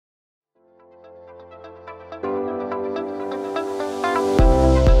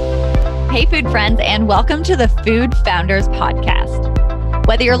Hey, food friends, and welcome to the Food Founders Podcast.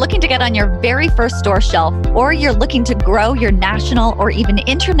 Whether you're looking to get on your very first store shelf or you're looking to grow your national or even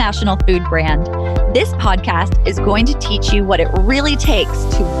international food brand, this podcast is going to teach you what it really takes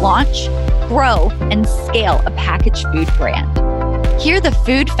to launch, grow, and scale a packaged food brand. Hear the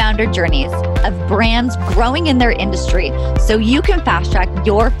food founder journeys of brands growing in their industry so you can fast track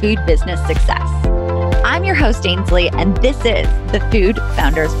your food business success. I'm your host, Ainsley, and this is the Food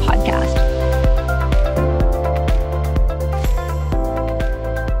Founders Podcast.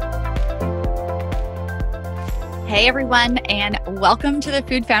 Hey, everyone, and welcome to the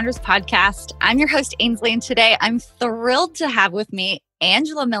Food Founders Podcast. I'm your host, Ainsley, and today I'm thrilled to have with me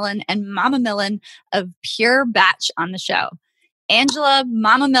Angela Millen and Mama Millen of Pure Batch on the show. Angela,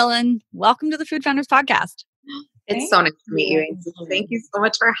 Mama Millen, welcome to the Food Founders Podcast. It's so nice to meet you, Ainsley. Thank you so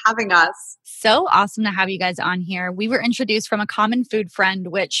much for having us. So awesome to have you guys on here. We were introduced from a common food friend,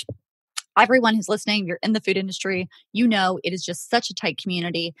 which everyone who's listening, if you're in the food industry, you know it is just such a tight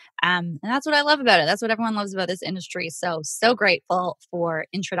community. And that's what I love about it. That's what everyone loves about this industry. So grateful for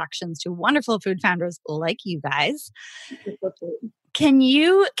introductions to wonderful food founders like you guys. Can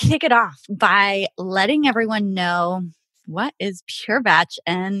you kick it off by letting everyone know what is Pure Batch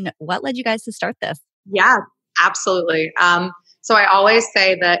and what led you guys to start this? Yeah, absolutely. So I always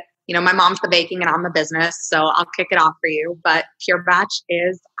say that, my mom's the baking and I'm the business, so I'll kick it off for you. But Pure Batch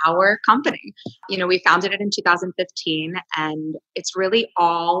is our company. We founded it in 2015, and it's really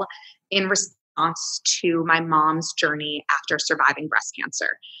all in response to my mom's journey after surviving breast cancer.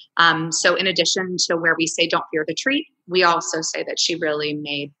 So in addition to where we say, don't fear the treat, we also say that she really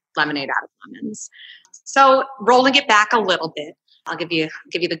made lemonade out of lemons. So rolling it back a little bit, I'll give you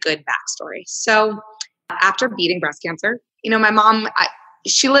the good backstory. So after beating breast cancer, my mom,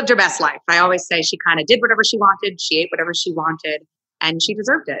 she lived her best life. I always say she kind of did whatever she wanted. She ate whatever she wanted, and she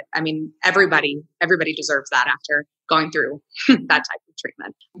deserved it. I mean, everybody deserves that after going through that type of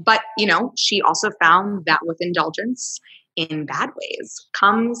treatment. But, she also found that with indulgence in bad ways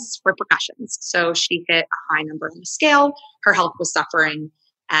comes repercussions. So she hit a high number on the scale. Her health was suffering.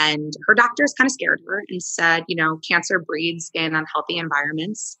 And her doctors kind of scared her and said, cancer breeds in unhealthy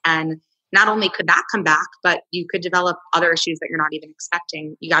environments. And not only could that come back, but you could develop other issues that you're not even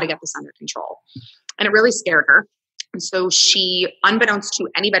expecting. You got to get this under control. And it really scared her. And so she, unbeknownst to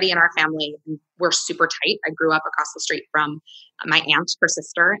anybody in our family, we're super tight. I grew up across the street from my aunt, her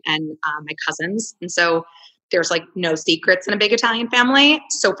sister, and my cousins. And so there's no secrets in a big Italian family.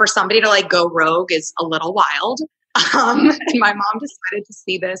 So for somebody to go rogue is a little wild. And my mom decided to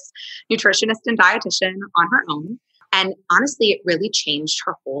see this nutritionist and dietitian on her own. And honestly, it really changed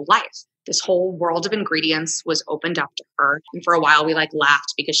her whole life. This whole world of ingredients was opened up to her. And for a while we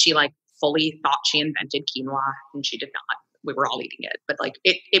laughed because she fully thought she invented quinoa, and she did not. We were all eating it, but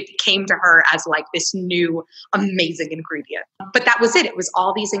it came to her as this new amazing ingredient. But that was it. It was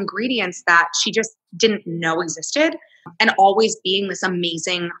all these ingredients that she just didn't know existed. And always being this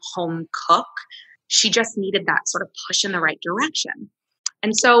amazing home cook, she just needed that sort of push in the right direction.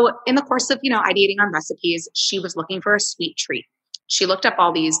 And so in the course of, ideating on recipes, she was looking for a sweet treat. She looked up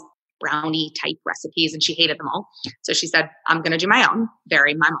all these brownie type recipes and she hated them all. So she said, I'm going to do my own,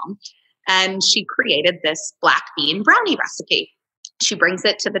 very my mom. And she created this black bean brownie recipe. She brings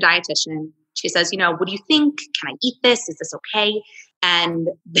it to the dietitian. She says, what do you think? Can I eat this? Is this okay? And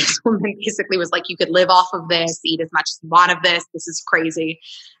this woman basically was like, you could live off of this, eat as much as you want of this. This is crazy.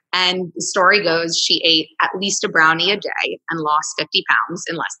 And the story goes, she ate at least a brownie a day and lost 50 pounds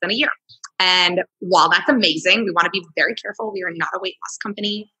in less than a year. And while that's amazing, we want to be very careful. We are not a weight loss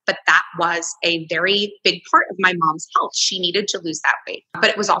company, but that was a very big part of my mom's health. She needed to lose that weight. But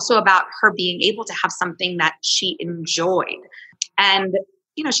it was also about her being able to have something that she enjoyed. And,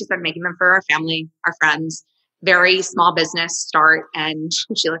 she started making them for our family, our friends. Very small business start. And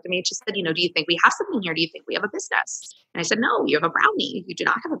she looked at me and she said, do you think we have something here? Do you think we have a business? And I said, no, you have a brownie. You do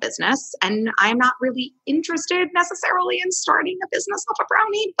not have a business. And I'm not really interested necessarily in starting a business off a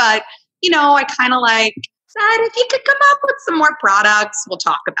brownie. But, I kind of said, if you could come up with some more products, we'll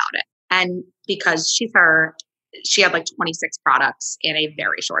talk about it. And because she had 26 products in a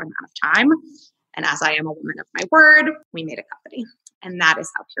very short amount of time. And as I am a woman of my word, we made a company. And that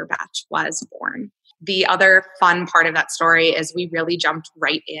is how Pure Batch was born. The other fun part of that story is we really jumped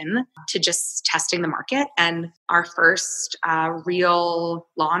right in to just testing the market. And our first real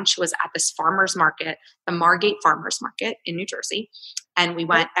launch was at this farmer's market, the Margate Farmer's Market in New Jersey. And we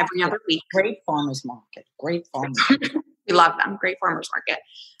went every other week. Great farmer's market. Great farmer's market. We love them. Great farmer's market.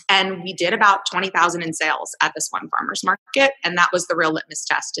 And we did about 20,000 in sales at this one farmer's market. And that was the real litmus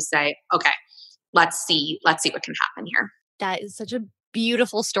test to say, okay, let's see what can happen here. That is such a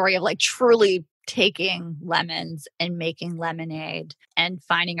beautiful story of like truly taking lemons and making lemonade and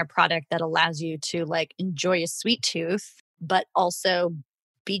finding a product that allows you to like enjoy a sweet tooth, but also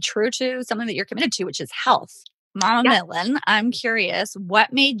be true to something that you're committed to, which is health. Mama Yeah. Millen, I'm curious,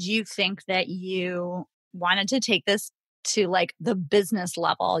 what made you think that you wanted to take this to like the business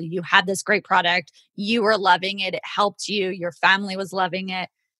level? You had this great product, you were loving it, it helped you, your family was loving it.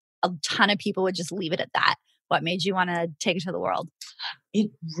 A ton of people would just leave it at that. What made you want to take it to the world?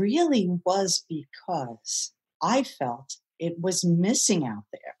 It really was because I felt it was missing out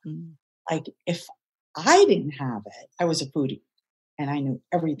there. Mm. Like if I didn't have it, I was a foodie and I knew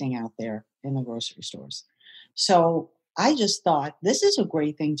everything out there in the grocery stores. So I just thought this is a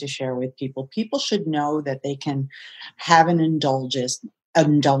great thing to share with people. People should know that they can have an indulgence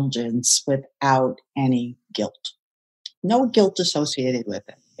without any guilt. No guilt associated with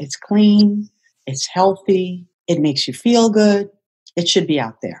it. It's clean, it's healthy, it makes you feel good. It should be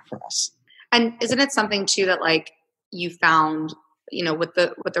out there for us. And isn't it something too that like you found, with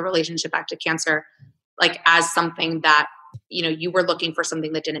the relationship back to cancer, like as something that, you were looking for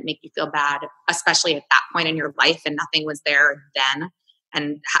something that didn't make you feel bad, especially at that point in your life and nothing was there then,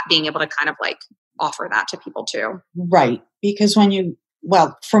 and being able to kind of like offer that to people too. Right. Because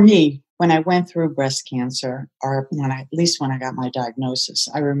for me, when I went through breast cancer, or at least when I got my diagnosis,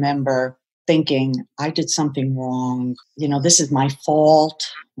 I remember thinking I did something wrong. This is my fault.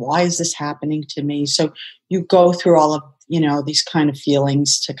 Why is this happening to me? So you go through all of, these kind of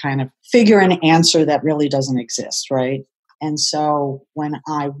feelings to kind of figure an answer that really doesn't exist. Right. And so when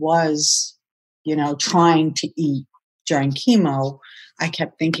I was, trying to eat during chemo, I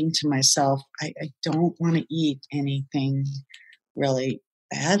kept thinking to myself, I don't want to eat anything really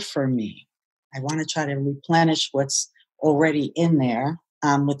bad for me. I want to try to replenish what's already in there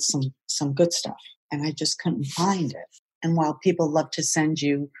with some good stuff. And I just couldn't find it. And while people love to send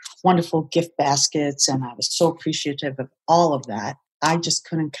you wonderful gift baskets, and I was so appreciative of all of that, I just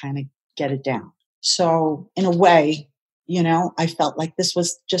couldn't kind of get it down. So in a way, I felt like this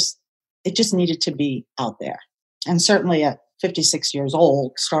was it just needed to be out there. And certainly at 56 years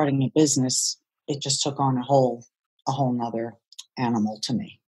old, starting a business, it just took on a whole nother animal to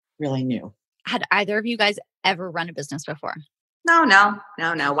me. Really new. Had either of you guys ever run a business before? No.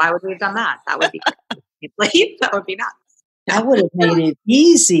 Why would we have done that? That would be that would be nuts. I would have made it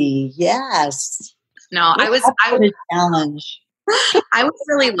easy. Yes. No, I was a challenge. I was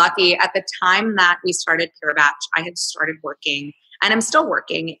really lucky at the time that we started Pure Batch. I had started working, and I'm still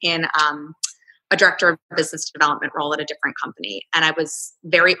working in a director of business development role at a different company. And I was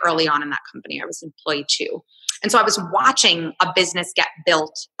very early on in that company. I was employee 2. And so I was watching a business get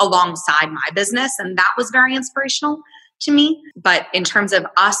built alongside my business. And that was very inspirational to me. But in terms of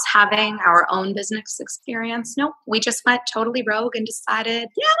us having our own business experience, nope, we just went totally rogue and decided,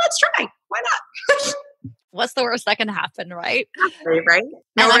 yeah, let's try. Why not? What's the worst that can happen, right? Right?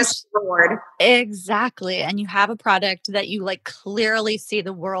 No risk reward. Exactly. And you have a product that you like clearly see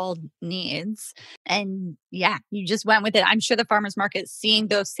the world needs. And yeah, you just went with it. I'm sure the farmers market, seeing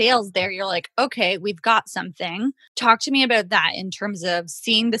those sales there, you're like, okay, we've got something. Talk to me about that in terms of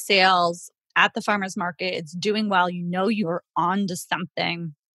seeing the sales at the farmers market. It's doing well. You're on to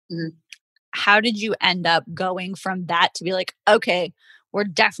something. Mm-hmm. How did you end up going from that to be like, okay, we're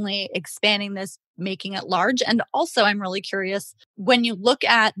definitely expanding this, making it large? And also, I'm really curious, when you look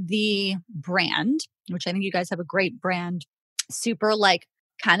at the brand, which I think you guys have a great brand, super like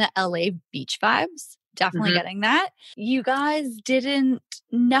kind of LA beach vibes, definitely getting that. You guys didn't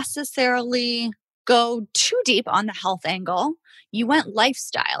necessarily go too deep on the health angle. You went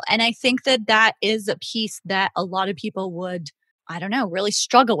lifestyle. And I think that is a piece that a lot of people would, I don't know, really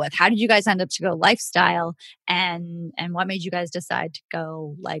struggle with. How did you guys end up to go lifestyle? And what made you guys decide to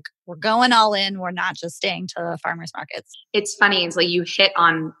go like, we're going all in, we're not just staying to farmers markets? It's funny. It's like you hit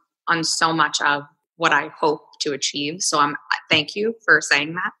on so much of what I hope to achieve. So thank you for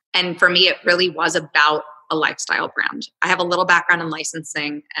saying that. And for me, it really was about a lifestyle brand. I have a little background in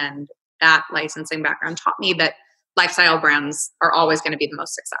licensing, and that licensing background taught me that lifestyle brands are always going to be the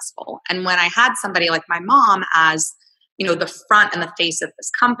most successful. And when I had somebody like my mom as the front and the face of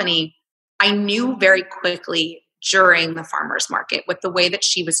this company, I knew very quickly during the farmers market with the way that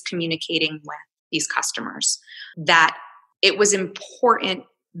she was communicating with these customers that it was important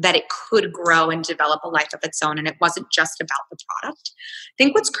that it could grow and develop a life of its own. And it wasn't just about the product. I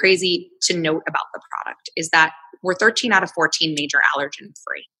think what's crazy to note about the product is that we're 13 out of 14 major allergen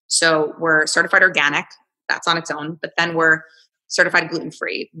free. So we're certified organic, that's on its own, but then we're certified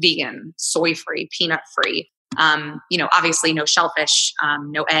gluten-free, vegan, soy-free, peanut-free. Obviously no shellfish,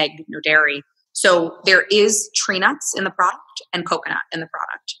 no egg, no dairy. So there is tree nuts in the product and coconut in the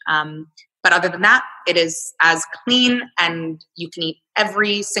product. But other than that, it is as clean, and you can eat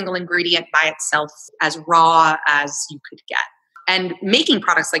every single ingredient by itself as raw as you could get. And making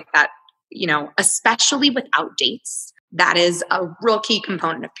products like that, especially without dates, that is a real key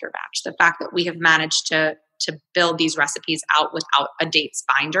component of Pure Batch. The fact that we have managed to build these recipes out without a dates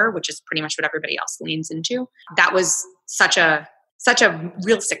binder, which is pretty much what everybody else leans into. That was such a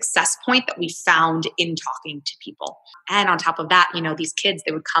real success point that we found in talking to people. And on top of that, these kids,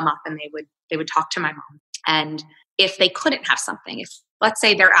 they would come up and they would talk to my mom. And if they couldn't have something, if let's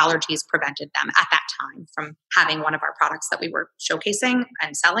say their allergies prevented them at that time from having one of our products that we were showcasing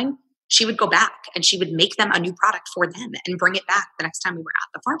and selling, she would go back and she would make them a new product for them and bring it back the next time we were at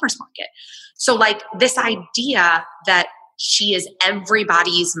the farmer's market. So like this idea that she is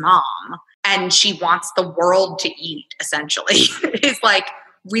everybody's mom and she wants the world to eat, essentially, is like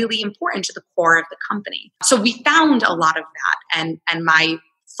really important to the core of the company. So we found a lot of that, and my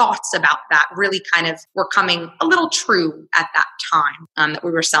thoughts about that really kind of were coming a little true at that time, that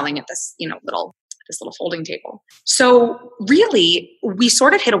we were selling at this, this little folding table. So really, we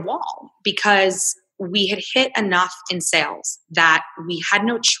sort of hit a wall because we had hit enough in sales that we had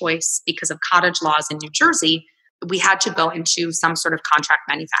no choice because of cottage laws in New Jersey. We had to go into some sort of contract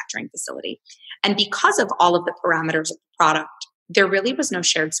manufacturing facility. And because of all of the parameters of the product, there really was no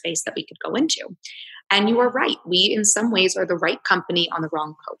shared space that we could go into. And you are right. We, in some ways, are the right company on the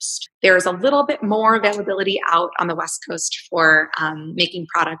wrong coast. There is a little bit more availability out on the West Coast for making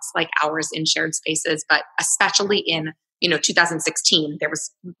products like ours in shared spaces, but especially in 2016, there was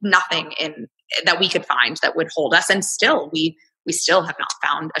nothing that we could find that would hold us. And still, we still have not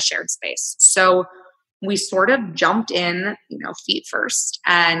found a shared space. So we sort of jumped in, feet first,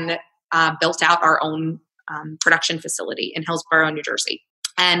 and built out our own production facility in Hillsborough, New Jersey.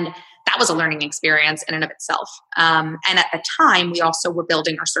 And that was a learning experience in and of itself. And at the time, we also were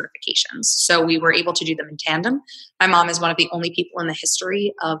building our certifications. So we were able to do them in tandem. My mom is one of the only people in the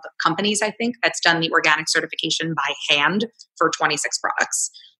history of companies, I think, that's done the organic certification by hand for 26 products.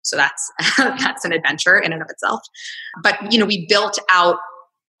 So that's an adventure in and of itself. But, we built out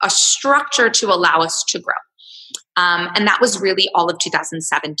a structure to allow us to grow. And that was really all of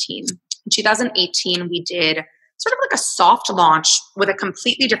 2017. In 2018, we did sort of like a soft launch with a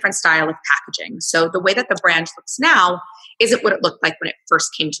completely different style of packaging. So the way that the brand looks now isn't what it looked like when it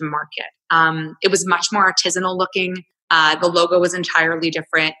first came to market. It was much more artisanal looking. The logo was entirely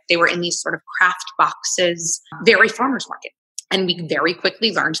different. They were in these sort of craft boxes, very farmer's market. And we very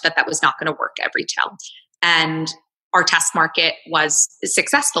quickly learned that that was not going to work at retail. And our test market was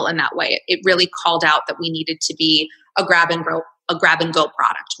successful in that way. It really called out that we needed to be a grab and go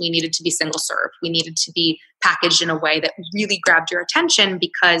product. We needed to be single serve. We needed to be packaged in a way that really grabbed your attention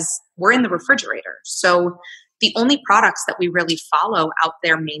because we're in the refrigerator. So the only products that we really follow out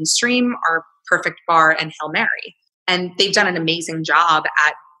there mainstream are Perfect Bar and Hail Mary. And they've done an amazing job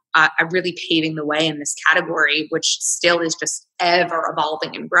at really paving the way in this category, which still is just ever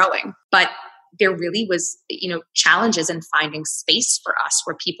evolving and growing. But there really was, challenges in finding space for us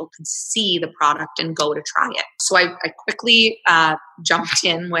where people could see the product and go to try it. So I quickly jumped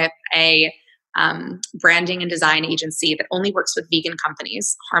in with a branding and design agency that only works with vegan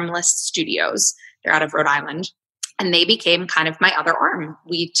companies, Harmless Studios. They're out of Rhode Island. And they became kind of my other arm.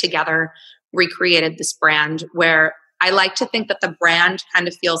 We together recreated this brand where I like to think that the brand kind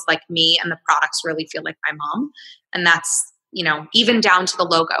of feels like me and the products really feel like my mom. And that's, even down to the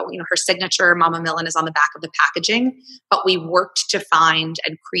logo. Her signature, Mama Millen, is on the back of the packaging, but we worked to find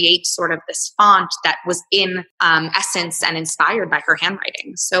and create sort of this font that was in essence and inspired by her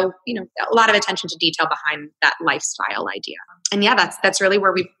handwriting. So, a lot of attention to detail behind that lifestyle idea. And yeah, that's really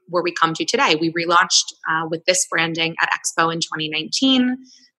where we come to today. We relaunched with this branding at Expo in 2019.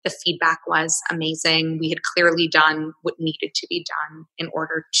 The feedback was amazing. We had clearly done what needed to be done in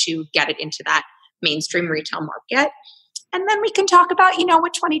order to get it into that mainstream retail market. And then we can talk about,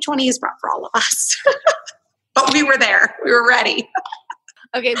 what 2020 has brought for all of us. But we were there. We were ready.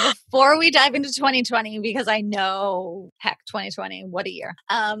 Okay, before we dive into 2020, because I know, 2020, what a year.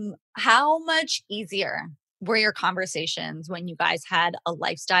 How much easier were your conversations when you guys had a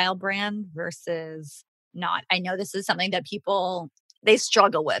lifestyle brand versus not? I know this is something that they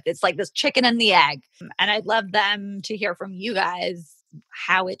struggle with. It's like this chicken and the egg. And I'd love them to hear from you guys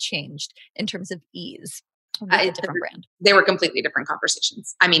how it changed in terms of ease. A different brand. They were completely different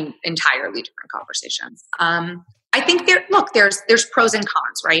conversations. I mean, entirely different conversations. I think there's pros and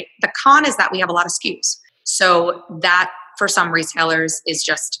cons, right? The con is that we have a lot of SKUs. So that for some retailers is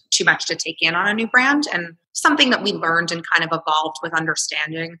just too much to take in on a new brand, and something that we learned and kind of evolved with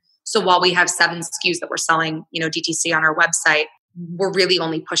understanding. So while we have 7 SKUs that we're selling, DTC on our website, we're really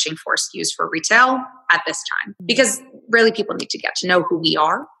only pushing 4 SKUs for retail at this time because really people need to get to know who we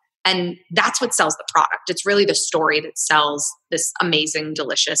are. And that's what sells the product. It's really the story that sells this amazing,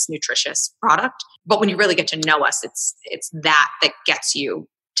 delicious, nutritious product. But when you really get to know us, it's that gets you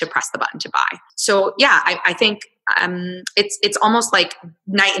to press the button to buy. So yeah, I think it's almost like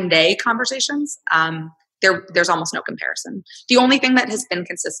night and day conversations. There's almost no comparison. The only thing that has been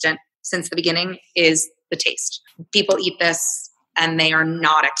consistent since the beginning is the taste. People eat this and they are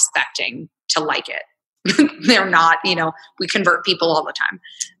not expecting to like it. They're not, we convert people all the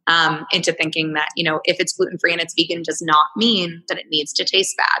time into thinking that, if it's gluten-free and it's vegan does not mean that it needs to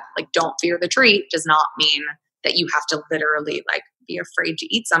taste bad. Like, don't fear the treat does not mean that you have to literally be afraid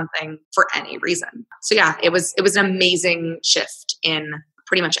to eat something for any reason. So yeah, it was an amazing shift in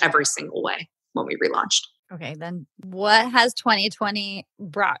pretty much every single way when we relaunched. Okay, then what has 2020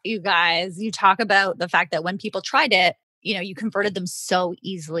 brought you guys? You talk about the fact that when people tried it, you converted them so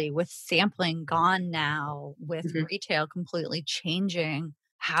easily with sampling gone now, with retail completely changing.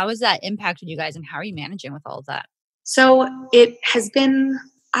 How has that impacted you guys and how are you managing with all of that? So it has been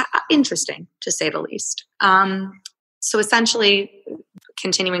interesting to say the least. So essentially,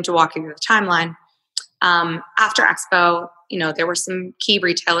 continuing to walk you through the timeline, after Expo, there were some key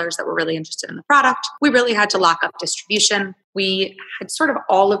retailers that were really interested in the product. We really had to lock up distribution. We had sort of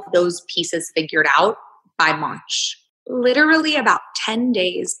all of those pieces figured out by March. Literally about 10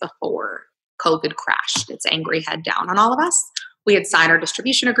 days before COVID crashed its angry head down on all of us. We had signed our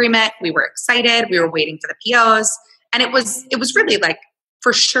distribution agreement. We were excited. We were waiting for the POs. And it was really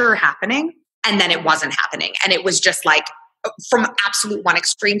for sure happening. And then it wasn't happening. And it was just from absolute one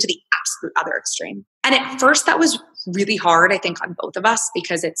extreme to the absolute other extreme. And at first that was really hard, I think, on both of us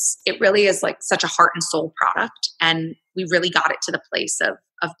because it really is such a heart and soul product. And we really got it to the place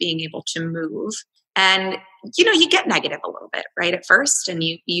of being able to move. And, you get negative a little bit, right, at first, and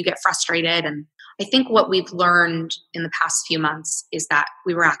you get frustrated. And I think what we've learned in the past few months is that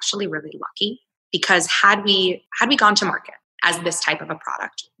we were actually really lucky because had we gone to market as this type of a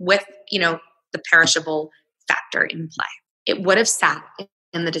product with, the perishable factor in play, it would have sat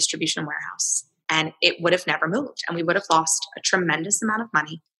in the distribution warehouse and it would have never moved. And we would have lost a tremendous amount of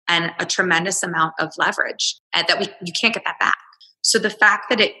money and a tremendous amount of leverage that you can't get that back. So the fact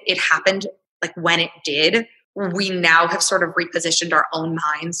that it happened when it did, we now have sort of repositioned our own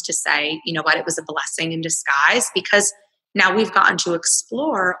minds to say, what, it was a blessing in disguise because now we've gotten to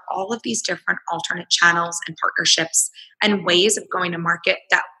explore all of these different alternate channels and partnerships and ways of going to market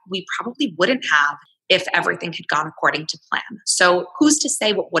that we probably wouldn't have if everything had gone according to plan. So who's to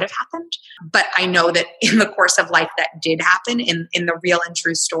say what would have happened? But I know that in the course of life that did happen in the real and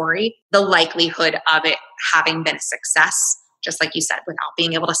true story, the likelihood of it having been a success, just like you said, without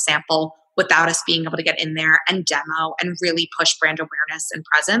being able to sample, without us being able to get in there and demo and really push brand awareness and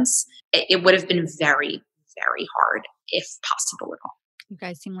presence, it would have been very, very hard, if possible at all. You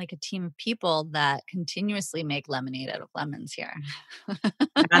guys seem like a team of people that continuously make lemonade out of lemons here.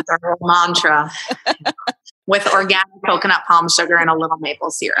 That's our whole mantra. With organic coconut palm sugar and a little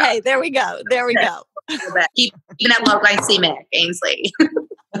maple syrup. Hey, there we go. There we go. Even at low glycemic, Ainsley.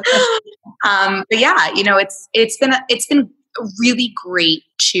 But yeah, it's been really great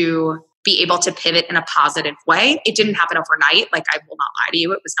to be able to pivot in a positive way. It didn't happen overnight. I will not lie to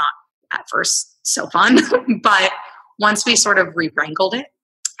you. It was not at first so fun, but once we sort of re-wrangled it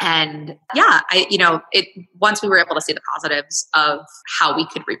and once we were able to see the positives of how we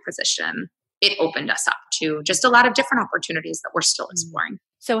could reposition, it opened us up to just a lot of different opportunities that we're still exploring.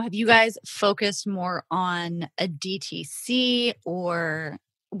 So have you guys focused more on a DTC or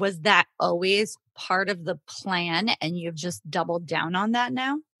was that always part of the plan and you've just doubled down on that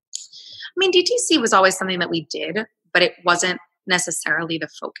now? I mean, DTC was always something that we did, but it wasn't necessarily the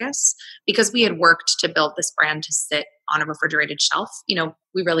focus because we had worked to build this brand to sit on a refrigerated shelf.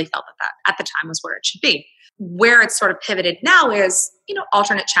 We really felt that at the time was where it should be. Where it's sort of pivoted now is,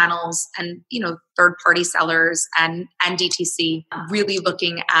 alternate channels and, third-party sellers and DTC, really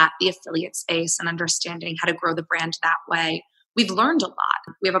looking at the affiliate space and understanding how to grow the brand that way. We've learned a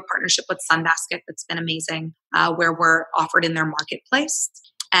lot. We have a partnership with Sunbasket that's been amazing, where we're offered in their marketplace.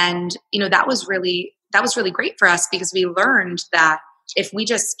 And, that was really great for us because we learned that if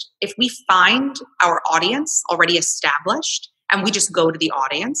we find our audience already established and we just go to the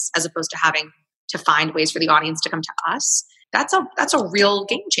audience as opposed to having to find ways for the audience to come to us, that's a real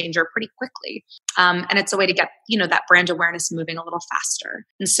game changer pretty quickly. And it's a way to get, that brand awareness moving a little faster.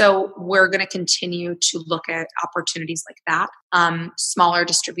 And so we're going to continue to look at opportunities like that. Smaller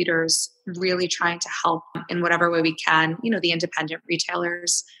distributors really trying to help in whatever way we can, the independent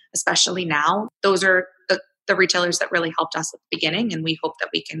retailers, especially now. Those are the retailers that really helped us at the beginning. And we hope that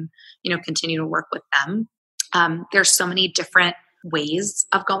we can, continue to work with them. There's so many different ways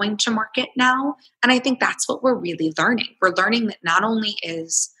of going to market now. And I think that's what we're really learning. We're learning that not only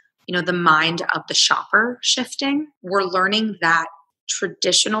is, the mind of the shopper shifting, we're learning that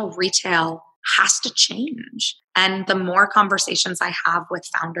traditional retail has to change. And the more conversations I have with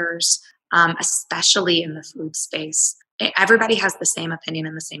founders, especially in the food space, everybody has the same opinion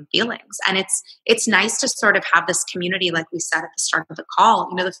and the same feelings. And it's nice to sort of have this community, like we said at the start of the call.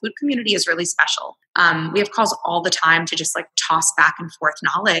 The food community is really special. We have calls all the time to just like toss back and forth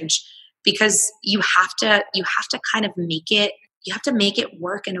knowledge, because you have to kind of make it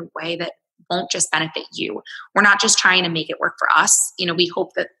work in a way that won't just benefit you. We're not just trying to make it work for us. We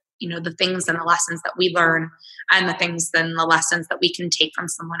hope that the things and the lessons that we learn and the things and the lessons that we can take from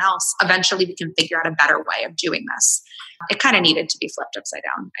someone else, eventually we can figure out a better way of doing this. It kind of needed to be flipped upside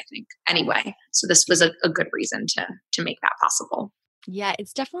down, I think, anyway. So this was a good reason to make that possible. Yeah,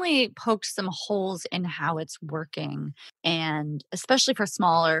 it's definitely poked some holes in how it's working, and especially for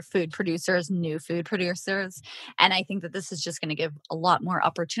smaller food producers, new food producers. And I think that this is just going to give a lot more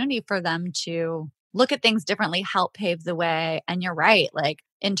opportunity for them to look at things differently, help pave the way. And you're right, like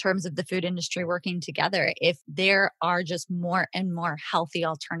in terms of the food industry working together, if there are just more and more healthy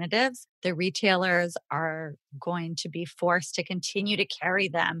alternatives, the retailers are going to be forced to continue to carry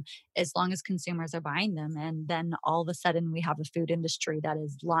them as long as consumers are buying them. And then all of a sudden we have a food industry that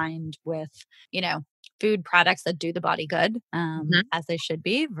is lined with, food products that do the body good, as they should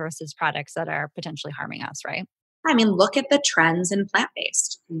be, versus products that are potentially harming us, right? I mean, look at the trends in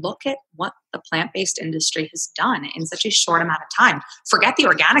plant-based. Look at what the plant-based industry has done in such a short amount of time. Forget the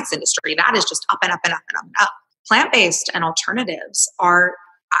organics industry. That is just up and up and up and up and up. Plant-based and alternatives are,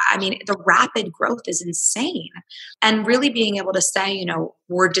 the rapid growth is insane. And really being able to say,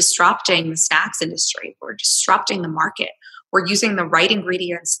 we're disrupting the snacks industry. We're disrupting the market. We're using the right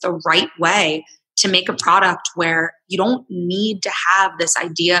ingredients the right way to make a product where you don't need to have this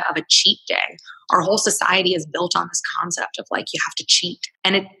idea of a cheat day. Our whole society is built on this concept of like, you have to cheat.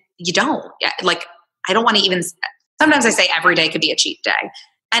 And you don't. Like, I don't want to even, sometimes I say every day could be a cheat day.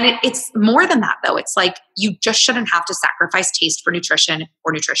 And it's more than that, though. It's like, you just shouldn't have to sacrifice taste for nutrition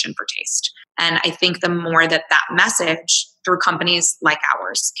or nutrition for taste. And I think the more that message through companies like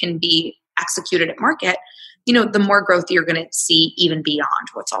ours can be executed at market, the more growth you're going to see even beyond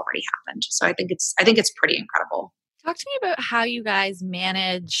what's already happened. So I think it's pretty incredible. Talk to me about how you guys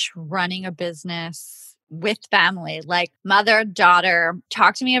manage running a business with family, like mother, daughter.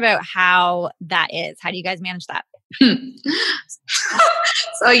 Talk to me about how that is. How do you guys manage that?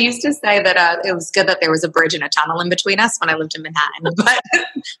 So I used to say that it was good that there was a bridge and a tunnel in between us when I lived in Manhattan, but that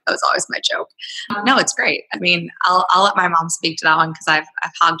was always my joke. No, it's great. I mean, I'll let my mom speak to that one because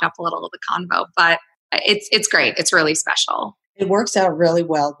I've hogged up a little of the convo, but it's great. It's really special. It works out really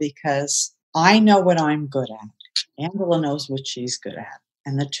well because I know what I'm good at. Angela knows what she's good at.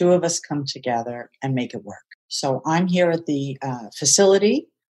 And the two of us come together and make it work. So I'm here at the facility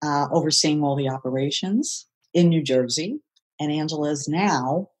overseeing all the operations in New Jersey. And Angela is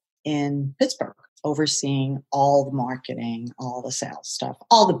now in Pittsburgh overseeing all the marketing, all the sales stuff,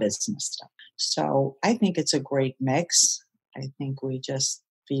 all the business stuff. So I think it's a great mix. I think we just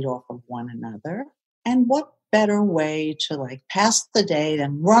feed off of one another. And what better way to like pass the day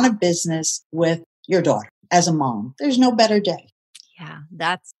than run a business with your daughter as a mom? There's no better day. Yeah,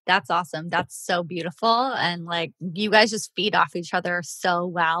 that's awesome. That's so beautiful. And like you guys just feed off each other so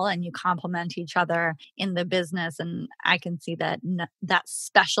well and you complement each other in the business. And I can see that that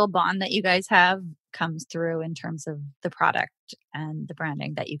special bond that you guys have comes through in terms of the product and the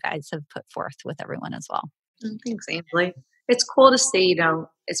branding that you guys have put forth with everyone as well. Thanks, Ainsley. It's cool to see,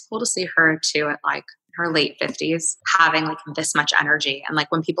 it's cool to see her too at like her late 50s having like this much energy. And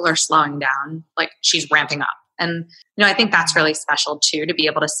like when people are slowing down, like she's ramping up. And, I think that's really special too, to be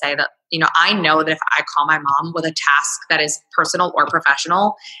able to say that, I know that if I call my mom with a task that is personal or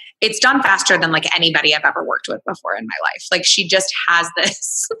professional, it's done faster than like anybody I've ever worked with before in my life. Like she just has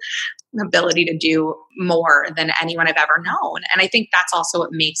this ability to do more than anyone I've ever known. And I think that's also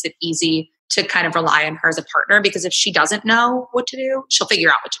what makes it easy to kind of rely on her as a partner, because if she doesn't know what to do, she'll figure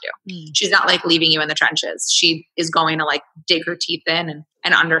out what to do. She's not like leaving you in the trenches. She is going to like dig her teeth in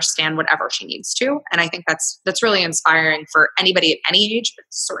and understand whatever she needs to. And I think that's really inspiring for anybody at any age, but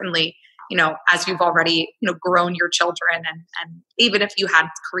certainly, as you've already, grown your children and even if you had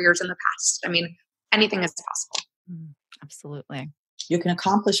careers in the past. I mean, anything is possible. Absolutely. You can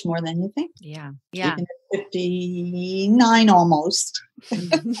accomplish more than you think. Yeah. Even at 59 almost.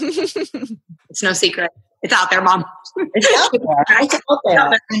 It's no secret. It's out there, Mom. It's out there. It's out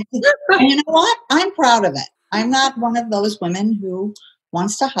there. And you know what? I'm proud of it. I'm not one of those women who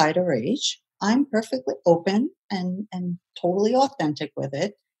wants to hide her age. I'm perfectly open and totally authentic with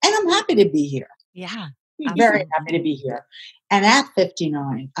it. And I'm happy to be here. Yeah. Very happy to be here. And at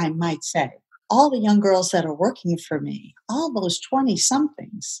 59, I might say, all the young girls that are working for me, all those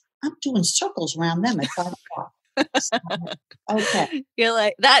 20-somethings, I'm doing circles around them at 5 o'clock. So, okay. You're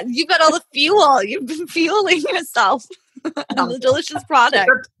like that. You've got all the fuel. You've been fueling yourself on the delicious product.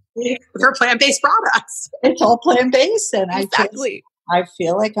 They're plant-based products. It's all plant-based. And Exactly. I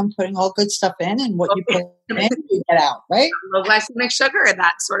feel like I'm putting all good stuff in, and what you put in, you get out, right? Low glycemic sugar and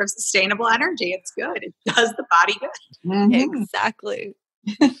that sort of sustainable energy. It's good. It does the body good. Mm-hmm. Exactly.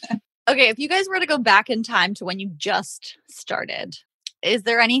 Okay, if you guys were to go back in time to when you just started, is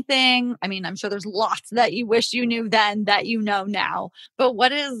there anything, I mean, I'm sure there's lots that you wish you knew then that you know now, but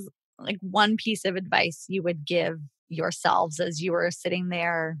what is like one piece of advice you would give yourselves as you were sitting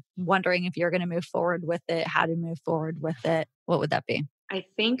there wondering if you're going to move forward with it, how to move forward with it? What would that be? I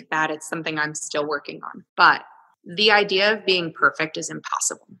think that it's something I'm still working on, but the idea of being perfect is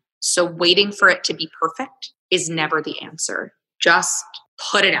impossible. So waiting for it to be perfect is never the answer. Just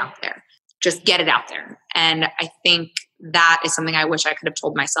put it out there. Just get it out there. And I think that is something I wish I could have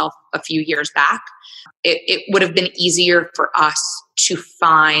told myself a few years back. It would have been easier for us to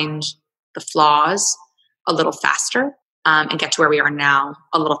find the flaws a little faster and get to where we are now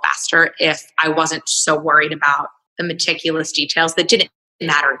a little faster if I wasn't so worried about the meticulous details that didn't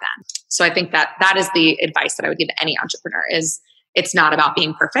matter then. So I think that is the advice that I would give any entrepreneur is it's not about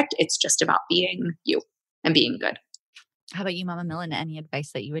being perfect. It's just about being you and being good. How about you, Mama Millen? Any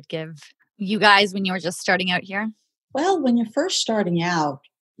advice that you would give you guys when you were just starting out here? Well, when you're first starting out,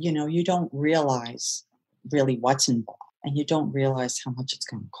 you don't realize really what's involved, and you don't realize how much it's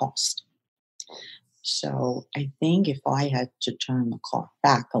going to cost. So I think if I had to turn the clock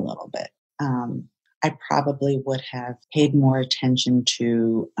back a little bit, I probably would have paid more attention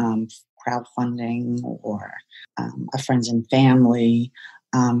to crowdfunding or a friends and family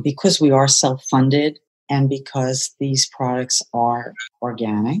because we are self-funded. And because these products are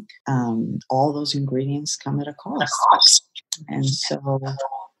organic, all those ingredients come at a cost. And so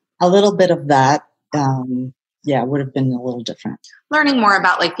a little bit of that, would have been a little different. Learning more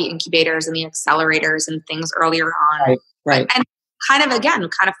about like the incubators and the accelerators and things earlier on. Right. And kind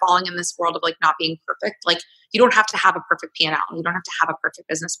of falling in this world of like not being perfect. Like you don't have to have a perfect P&L. You don't have to have a perfect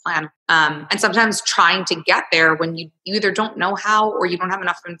business plan. And sometimes trying to get there when you either don't know how or you don't have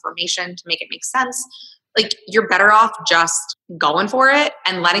enough information to make it make sense. Like you're better off just going for it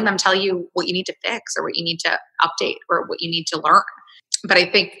and letting them tell you what you need to fix or what you need to update or what you need to learn. But I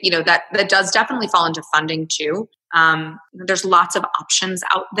think, that does definitely fall into funding too. There's lots of options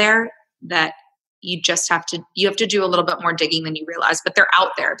out there that you just have to do a little bit more digging than you realize, but they're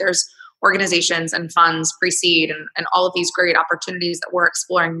out there. There's organizations and funds, pre-seed and all of these great opportunities that we're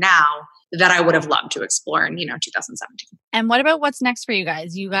exploring now that I would have loved to explore in, 2017. And what about what's next for you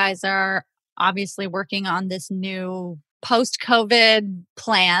guys? You guys are obviously working on this new post-COVID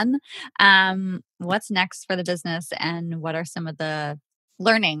plan. What's next for the business and what are some of the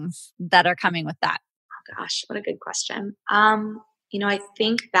learnings that are coming with that? Oh gosh, what a good question. I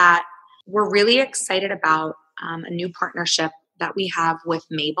think that we're really excited about a new partnership that we have with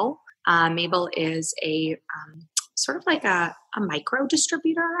Mabel. Mabel is a sort of like a micro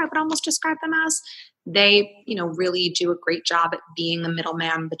distributor, I would almost describe them as. They, really do a great job at being the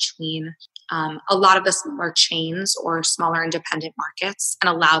middleman between a lot of the smaller chains or smaller independent markets and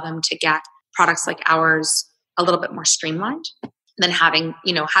allow them to get products like ours a little bit more streamlined than having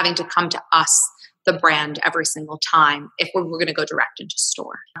to come to us, the brand, every single time if we're going to go direct into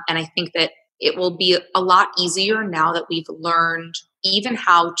store. And I think that it will be a lot easier now that we've learned even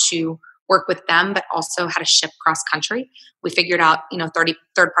how to work with them, but also how to ship cross country. We figured out,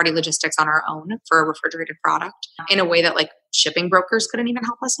 third-party logistics on our own for a refrigerated product in a way that like shipping brokers couldn't even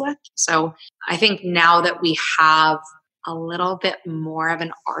help us with. So I think now that we have a little bit more of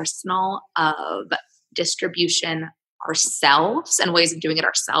an arsenal of distribution ourselves and ways of doing it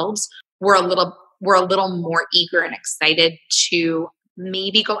ourselves, we're a little more eager and excited to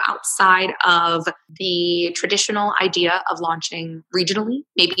maybe go outside of the traditional idea of launching regionally.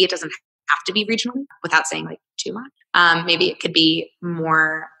 Maybe it doesn't have to be regionally without saying like too much. Maybe it could be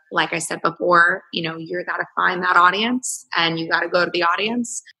more like I said before, you got to find that audience and you got to go to the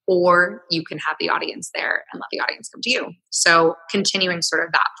audience, or you can have the audience there and let the audience come to you. So continuing sort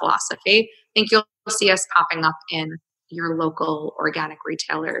of that philosophy, I think you'll see us popping up in your local organic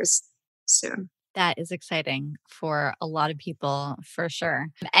retailers soon. That is exciting for a lot of people, for sure.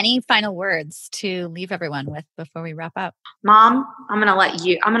 Any final words to leave everyone with before we wrap up? Mom, I'm going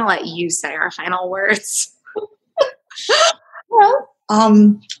to let you say our final words. Well,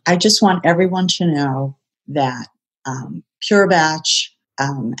 I just want everyone to know that Pure Batch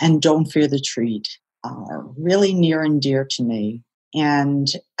and Don't Fear the Treat are really near and dear to me. And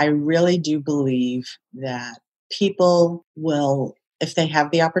I really do believe that people will, if they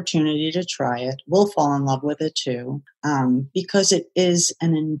have the opportunity to try it, will fall in love with it too, because it is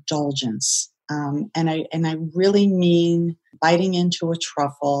an indulgence. And I really mean biting into a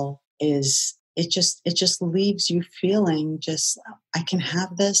truffle is it just leaves you feeling just, I can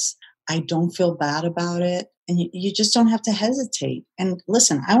have this. I don't feel bad about it. And you just don't have to hesitate. And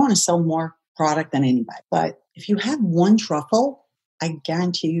listen, I want to sell more product than anybody, but if you have one truffle, I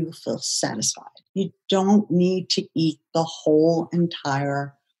guarantee you feel satisfied. You don't need to eat the whole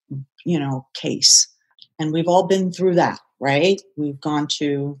entire, case. And we've all been through that, right? We've gone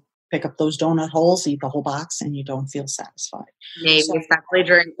to pick up those donut holes, eat the whole box, and you don't feel satisfied. Maybe, especially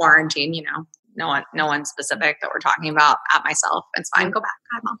during quarantine, no one specific that we're talking about, at myself. It's fine. Go back.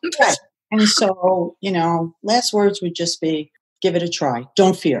 Hi, Mom. Right. And so, last words would just be, give it a try.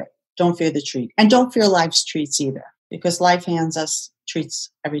 Don't fear it. Don't fear the treat. And don't fear life's treats either, because life hands us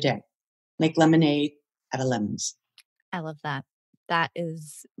treats every day. Make lemonade out of lemons. I love that. That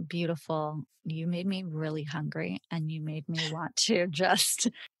is beautiful. You made me really hungry and you made me want to just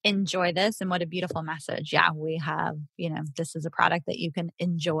enjoy this. And what a beautiful message. Yeah, we have, this is a product that you can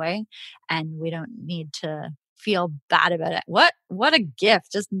enjoy and we don't need to feel bad about it. What a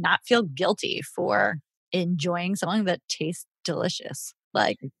gift. Just not feel guilty for enjoying something that tastes delicious.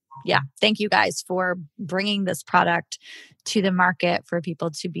 Thank you guys for bringing this product to the market for people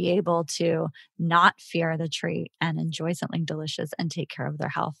to be able to not fear the treat and enjoy something delicious and take care of their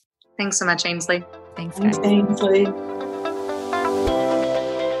health. Thanks so much, Ainsley. Thanks, guys. Thanks, Ainsley.